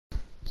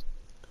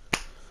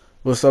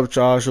What's up,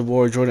 y'all? It's your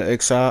boy Jordan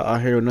Exile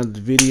out here with another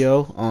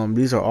video.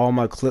 These are all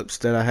my clips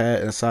that I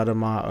had inside of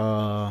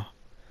my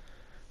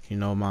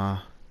my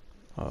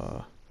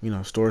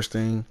storage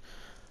thing.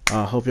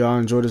 Hope y'all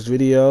enjoy this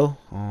video.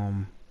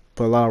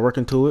 Put a lot of work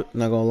into it,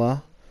 not gonna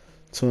lie.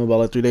 Took me about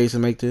like 3 days to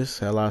make this.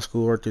 Had a lot of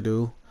school work to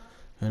do.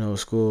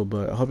 School,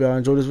 but I hope y'all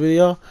enjoy this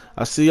video.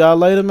 I'll see y'all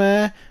later,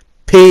 man.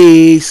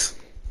 Peace.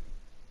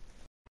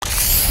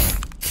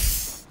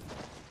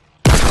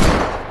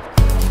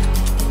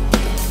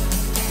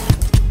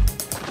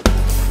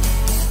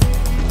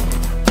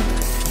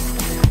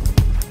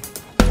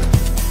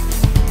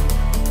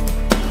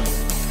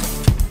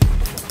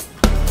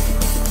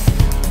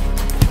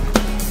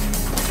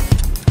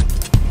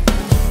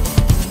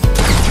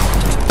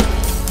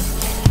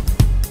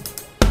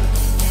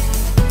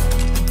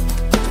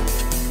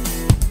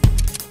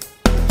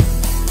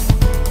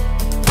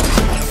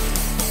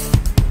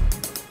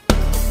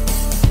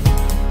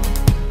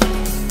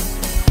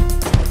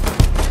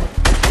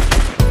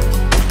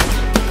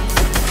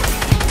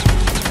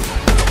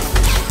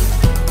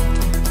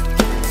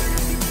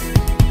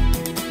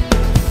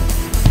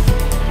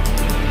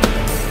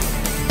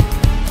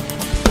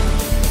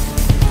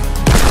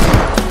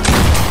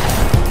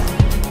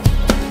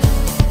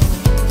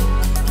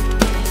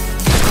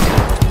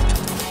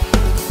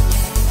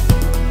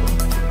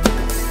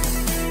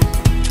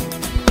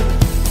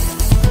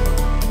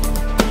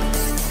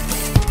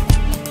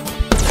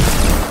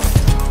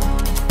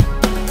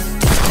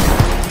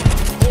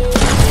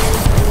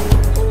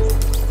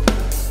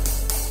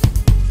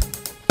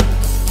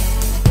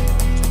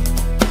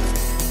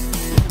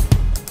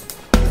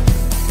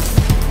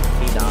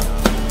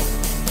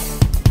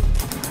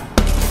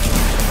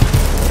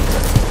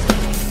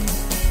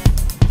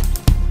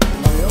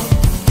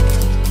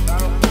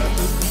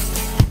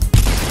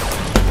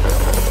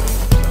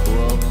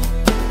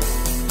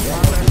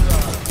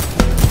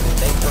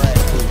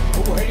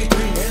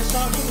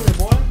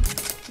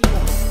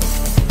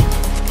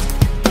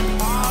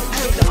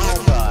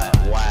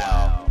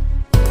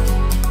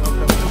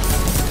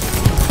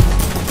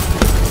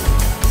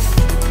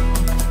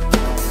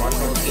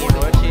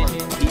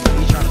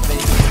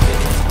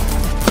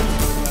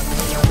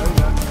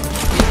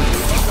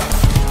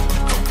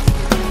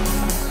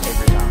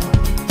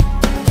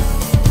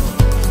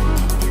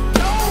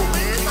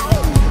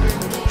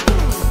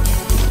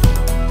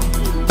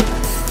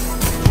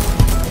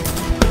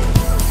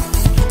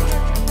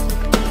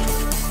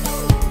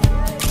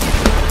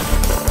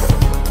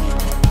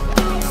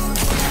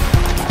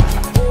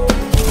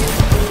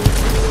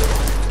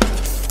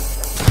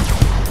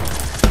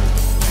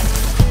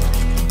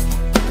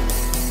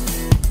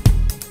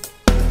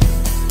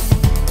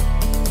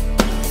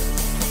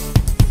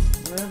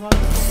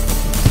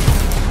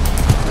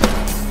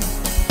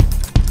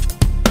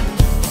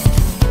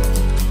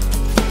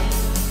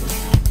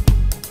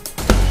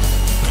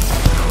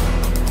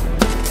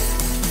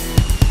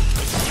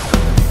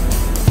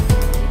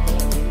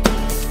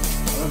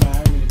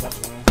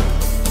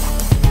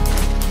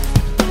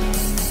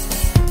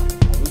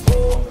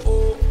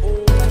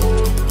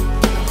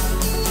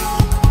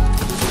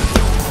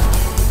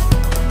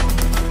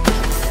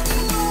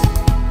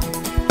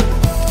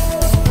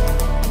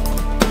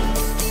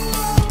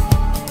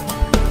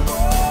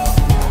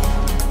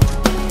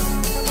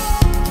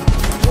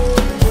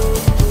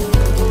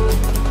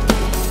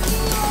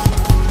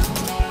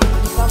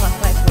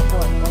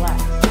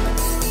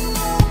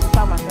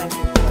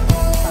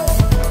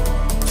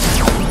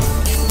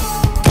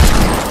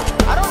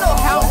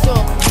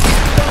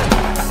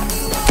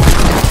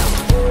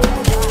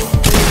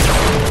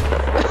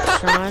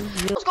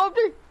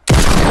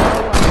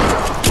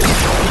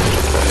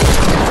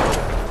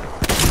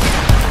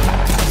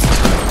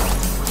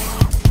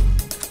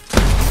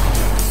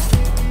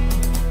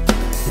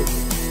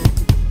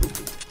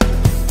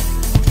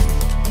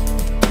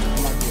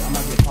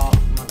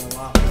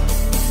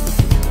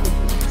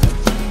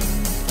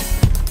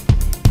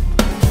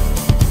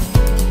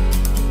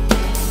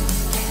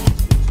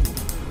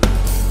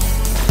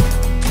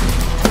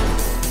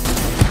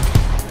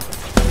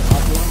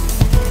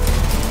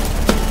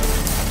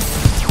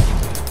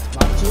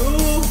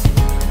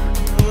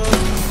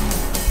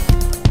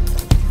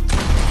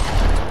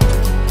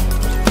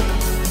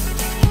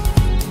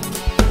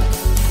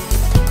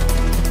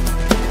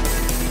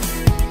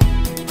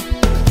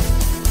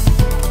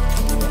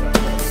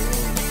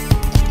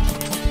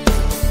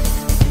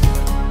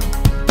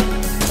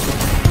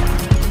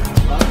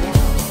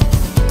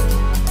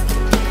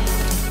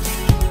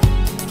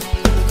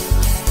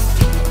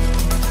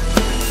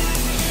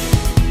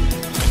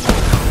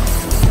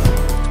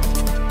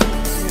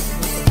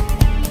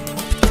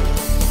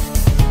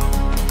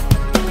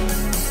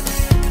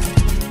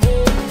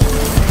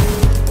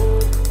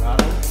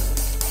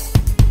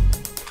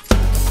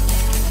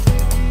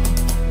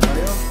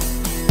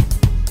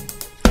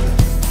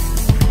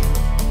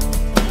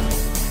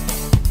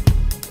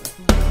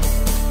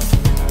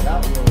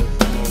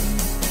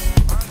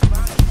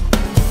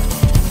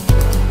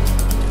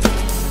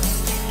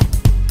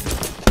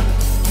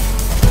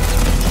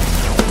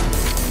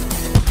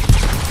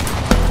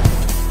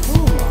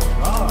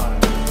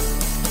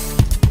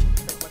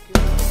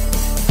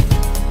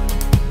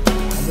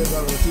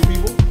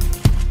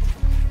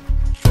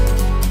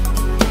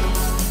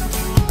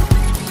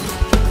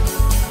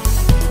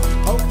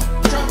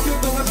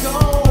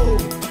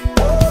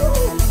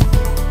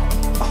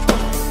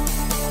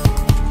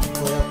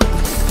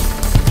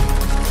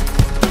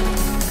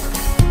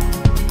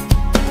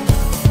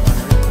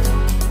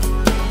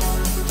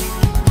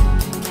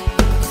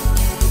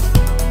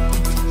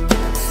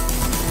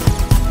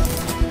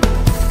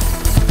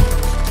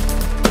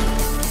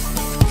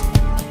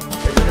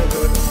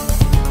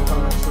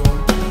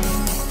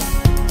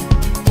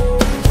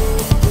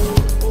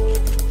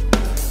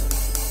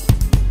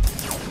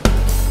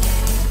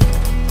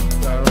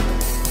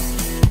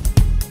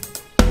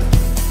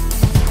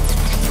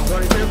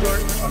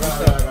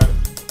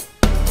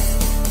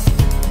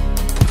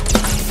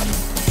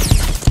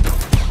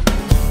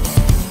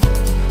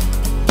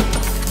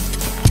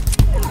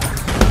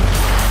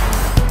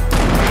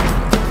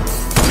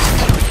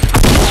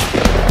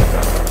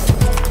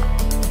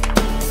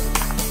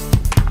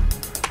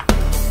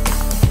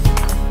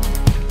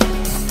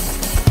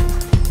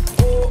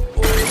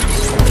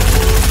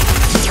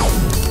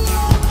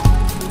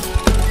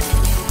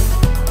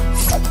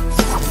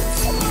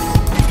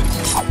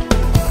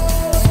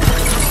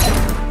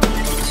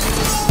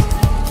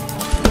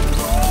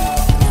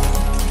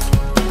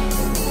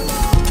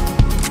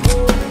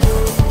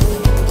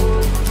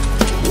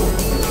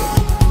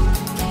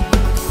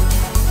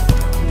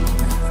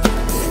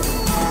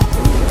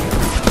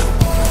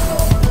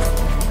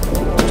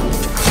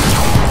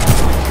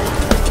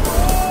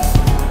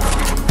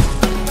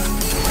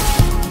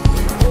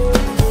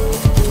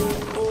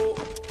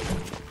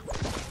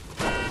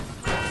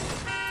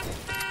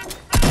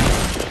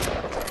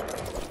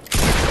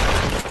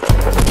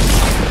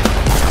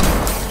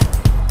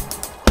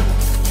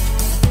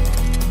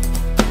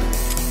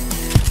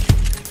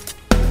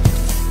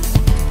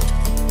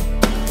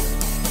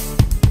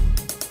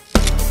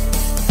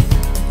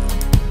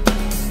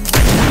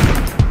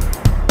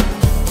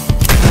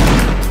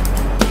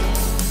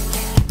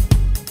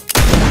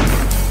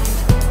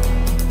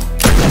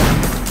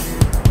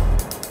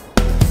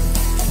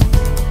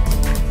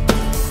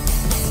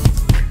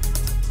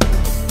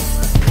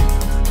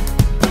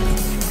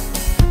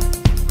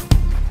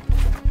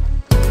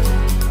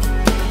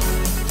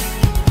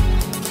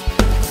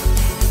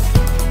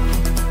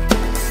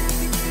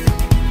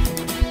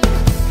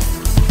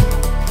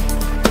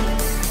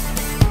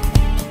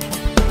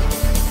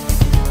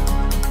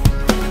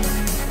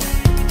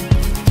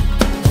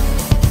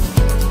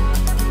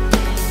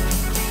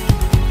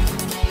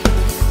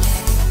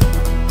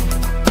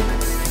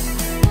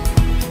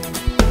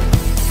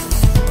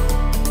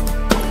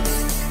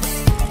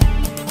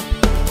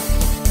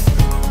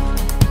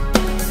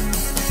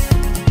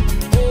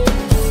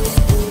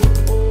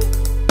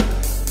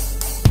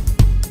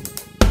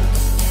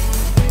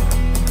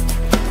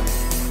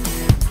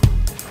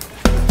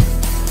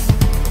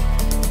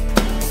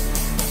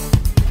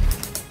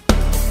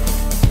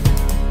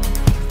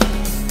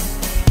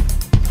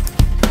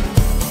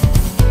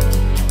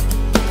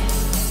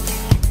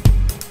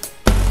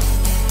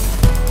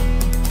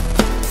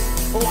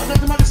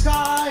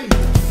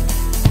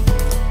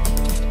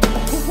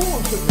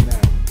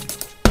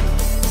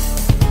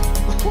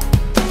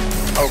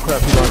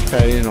 crap, he launched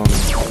pad in on me.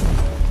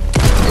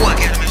 Oh, I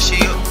got him in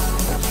shield.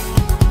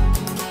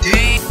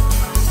 Damn.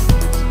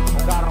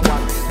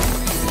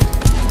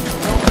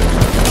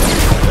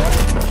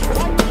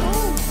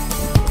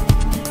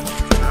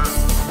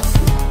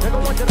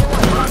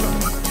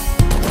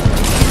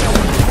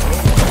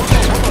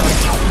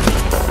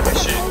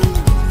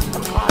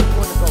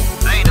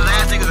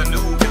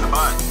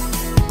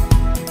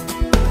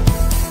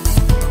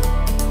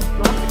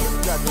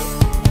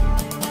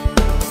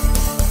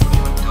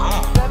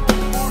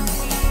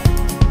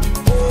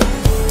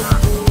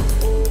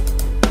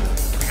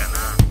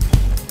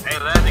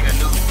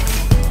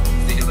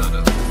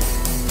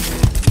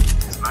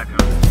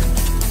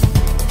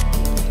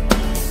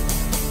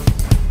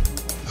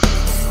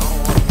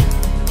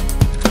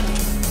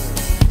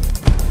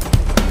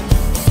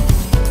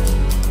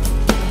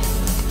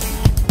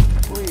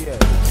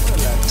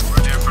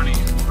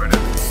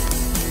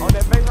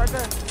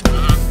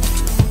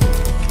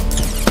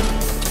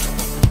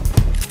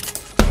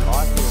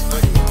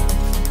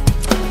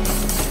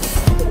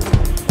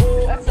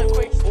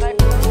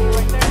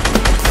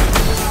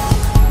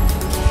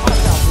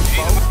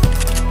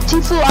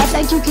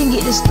 I think you can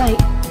get this snipe.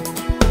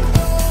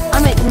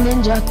 I'm at the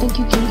ninja. I think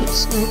you can get the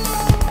snipe.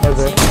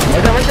 Okay.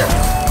 Right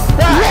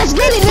there. Let's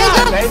get it,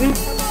 nigga!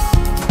 Baby.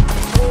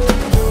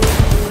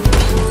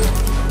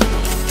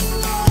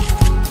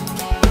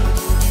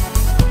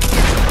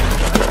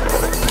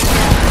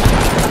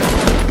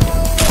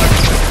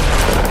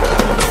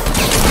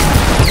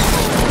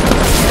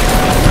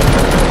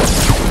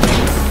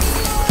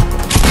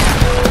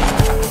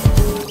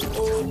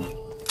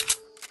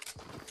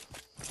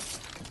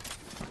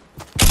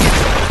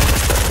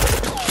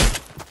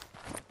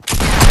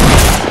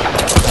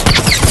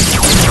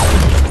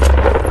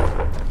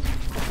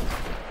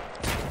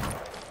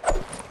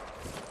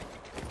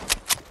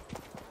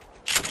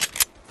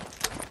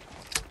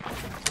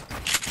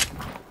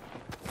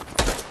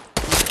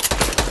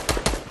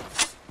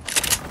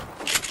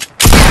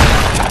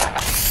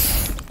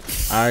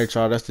 Alright,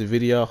 y'all, that's the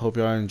video. Hope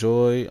y'all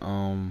enjoy.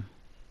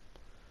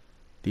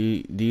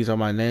 These are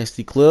my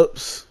nasty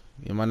clips.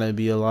 It might not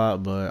be a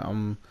lot, but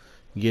I'm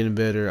getting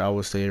better, I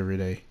would say, every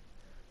day.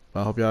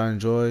 But I hope y'all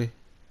enjoy,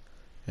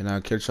 and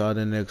I'll catch y'all in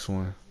the next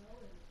one.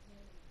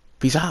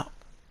 Peace out.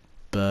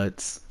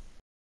 Buds.